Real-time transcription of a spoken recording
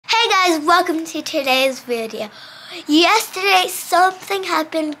guys, welcome to today's video. Yesterday something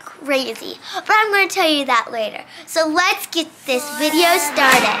happened crazy, but I'm going to tell you that later. So let's get this video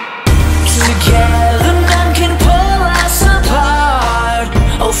started. Together none can pull us apart.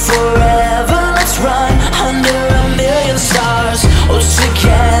 Oh, forever let's run under a million stars. Oh,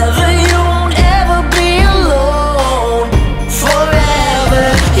 together you won't ever be alone.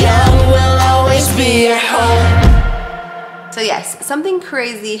 Forever, yeah, we'll always be at home. So yes, something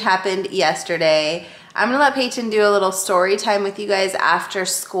crazy happened yesterday. I'm gonna let Peyton do a little story time with you guys after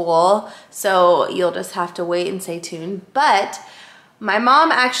school, so you'll just have to wait and stay tuned. But my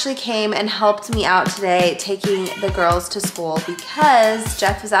mom actually came and helped me out today taking the girls to school because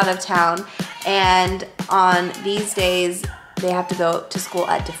Jeff is out of town, and on these days they have to go to school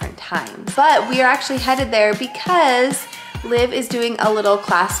at different times. But we are actually headed there because Liv is doing a little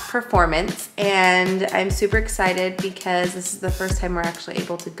class performance, and I'm super excited because this is the first time we're actually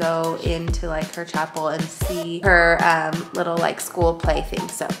able to go into like her chapel and see her little like school play thing.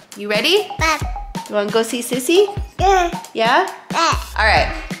 So, you ready? You wanna go see Sissy? Yeah. Yeah? All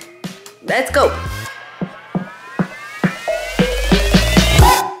right, let's go.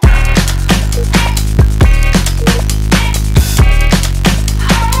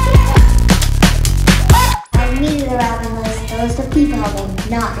 A list of people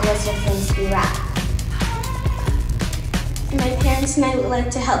helping, not a list of things to be wrapped. My parents and I would like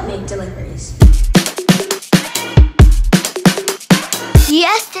to help make deliveries.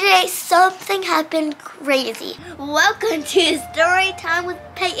 Yesterday something happened crazy. Welcome to story time with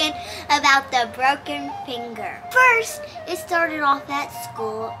Peyton about the broken finger. First, it started off at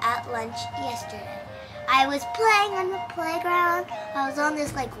school at lunch yesterday. I was playing on the playground. I was on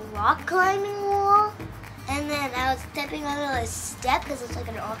this like rock climbing wall. And then I was stepping on a step because it's like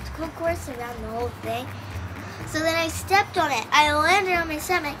an obstacle course around the whole thing. So then I stepped on it. I landed on my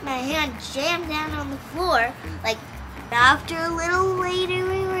stomach. My hand jammed down on the floor. Like after a little later,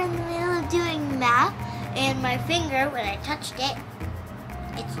 we were in the middle of doing math. And my finger, when I touched it,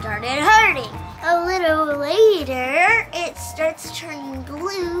 it started hurting. A little later, it starts turning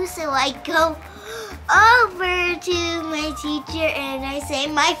blue. So I go over to my teacher and I say,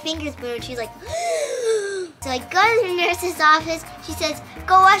 my finger's blue. And she's like, so I go to the nurse's office. She says,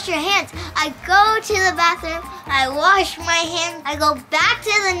 go wash your hands. I go to the bathroom. I wash my hands. I go back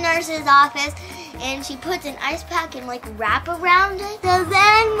to the nurse's office and she puts an ice pack and like wrap around it. So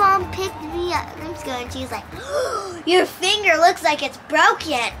then mom picked me up from school and she's like, oh, your finger looks like it's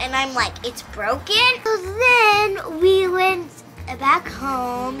broken. And I'm like, it's broken? So then we went back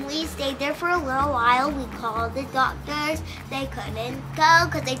home. We stayed there for a little while. We called the doctors. They couldn't go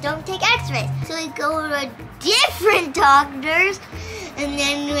because they don't take x-rays. So we go to different doctors and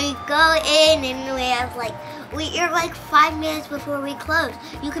then we go in and we have like, you're like 5 minutes before we close.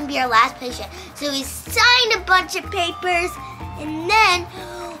 You can be our last patient. So we signed a bunch of papers and then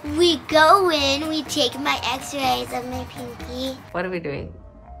we go in, we take my x-rays of my pinky. What are we doing?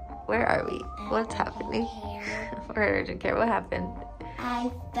 Where are we? What's happening? We're in urgent care. What happened?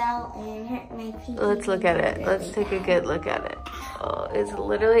 I fell and hurt my pinky. Let's look at it. Let's take a good look at it. Oh, it's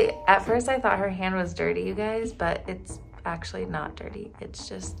literally, at first I thought her hand was dirty, you guys, but it's actually not dirty. It's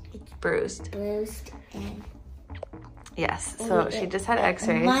just bruised. Bruised and yes, so she just had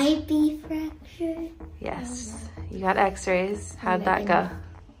x-rays. Might be fractured. Yes, you got x-rays. How'd that go?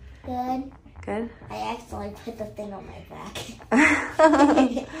 Good. Good? I accidentally put the thing on my back.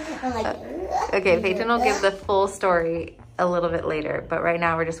 I'm like, ugh. Okay, Peyton will give the full story a little bit later, but right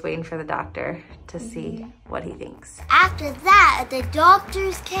now we're just waiting for the doctor to see what he thinks. After that, the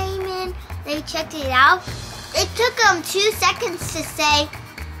doctors came in, they checked it out. It took them 2 seconds to say,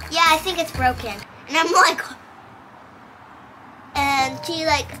 yeah, I think it's broken. And I'm like, and she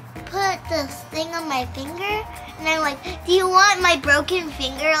like put this thing on my finger, and I'm like, do you want my broken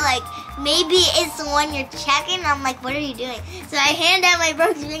finger? Like, maybe it's the one you're checking. I'm like, what are you doing? So I hand out my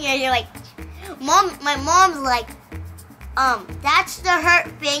broken finger, and you're like, Mom, my mom's like, that's the hurt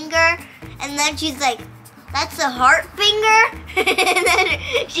finger. And then she's like, that's the heart finger? And then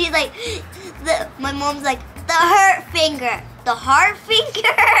she's like, my mom's like, the hurt finger. The heart finger?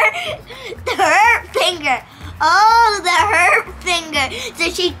 The hurt finger. Oh, the hurt finger. So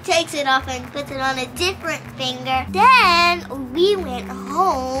she takes it off and puts it on a different finger. Then we went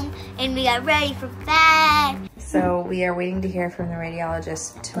home and we got ready for bed. So we are waiting to hear from the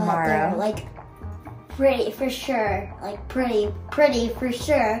radiologist tomorrow. But like pretty for sure, like pretty for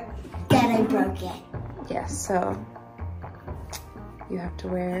sure that I broke it. Yes, so you have to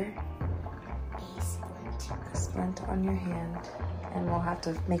wear a splint on your hand. And we'll have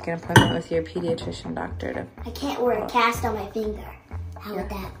to make an appointment with your pediatrician doctor to... I can't wear a cast on my finger. How would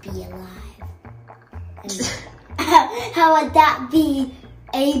that be alive? How would that be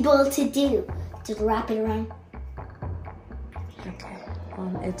able to do? To wrap it around? Okay.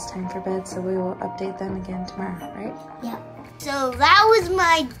 It's time for bed, so we will update them again tomorrow, right? Yeah. So that was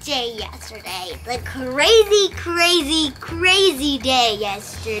my day yesterday. The crazy, crazy, crazy day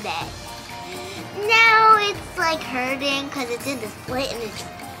yesterday. Now it's like hurting because it's in the split and it's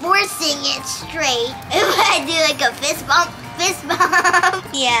forcing it straight. If I do like a fist bump.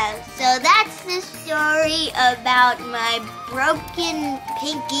 Yeah, so that's the story about my broken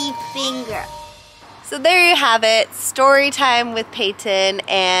pinky finger. So there you have it, story time with Peyton,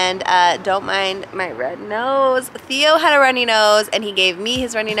 and don't mind my red nose. Theo had a runny nose and he gave me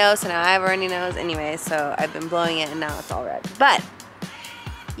his runny nose, so now I have a runny nose anyway, so I've been blowing it and now it's all red. But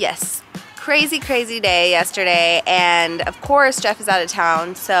yes, crazy, crazy day yesterday, and of course Jeff is out of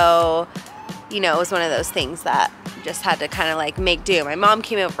town, so you know, it was one of those things that just had to kind of like make do. My mom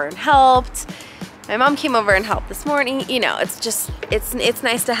came over and helped. My mom came over and helped this morning. You know, it's just, it's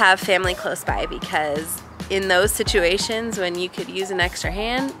nice to have family close by, because in those situations when you could use an extra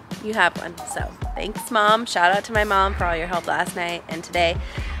hand, you have one. So thanks, Mom. Shout out to my mom for all your help last night and today.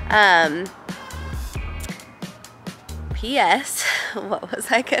 P.S. What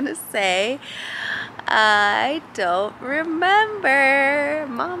was I gonna say? I don't remember.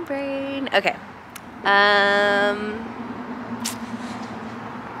 Mom brain. Okay.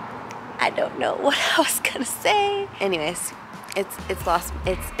 I don't know what I was gonna say. Anyways, it's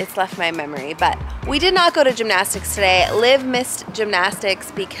left my memory. But we did not go to gymnastics today. Liv missed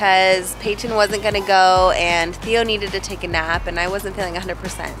gymnastics because Peyton wasn't gonna go and Theo needed to take a nap and I wasn't feeling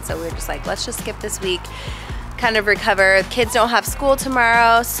 100%. So we were just like, let's just skip this week, kind of recover. Kids don't have school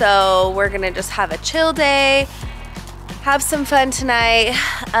tomorrow, so we're gonna just have a chill day, have some fun tonight,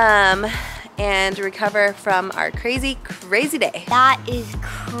 and recover from our crazy, crazy day. That is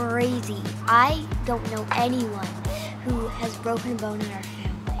crazy. I don't know anyone who has broken a bone in our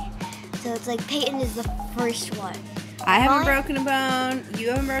family. So it's like Peyton is the first one. I haven't broken a bone, you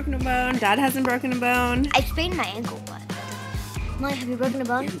haven't broken a bone, Dad hasn't broken a bone. I sprained my ankle, but that doesn't count. Molly, have you broken a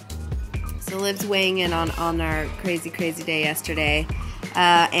bone? So Liv's weighing in on our crazy, crazy day yesterday,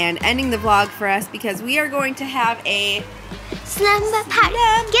 and ending the vlog for us because we are going to have a Slam pack.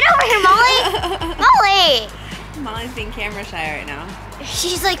 Get over here, Molly. Molly. Molly's being camera shy right now.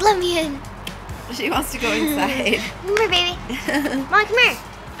 She's like, let me in. She wants to go inside. Come here, baby. Molly, come here.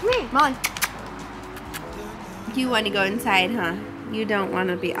 Come here. Molly. You want to go inside, huh? You don't want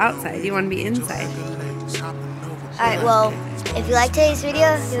to be outside. You want to be inside. Alright, well, if you liked today's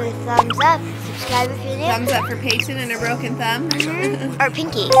video, give it a thumbs up. Subscribe if you're new. Thumbs up for Peyton and her broken thumb. Or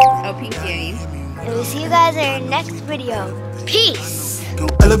pinky. Oh, pinky, I mean. And we'll see you guys in our next video. Peace!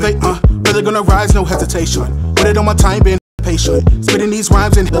 Elevate, brother gonna rise, no hesitation. Put it on my time, being patient. Spitting these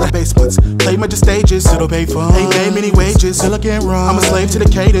rhymes in the basements. Play major stages, still pay fun. Ain't made many wages, still I can't run. I'm a slave to the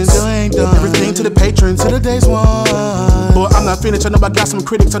cadence, still ain't done. Everything to the patrons, till the day's won. Boy, I'm not finished, I know I got some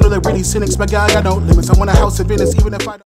critics, I know they're really cynics. My guy, I got no limits, I want a house in Venice, even if I don't.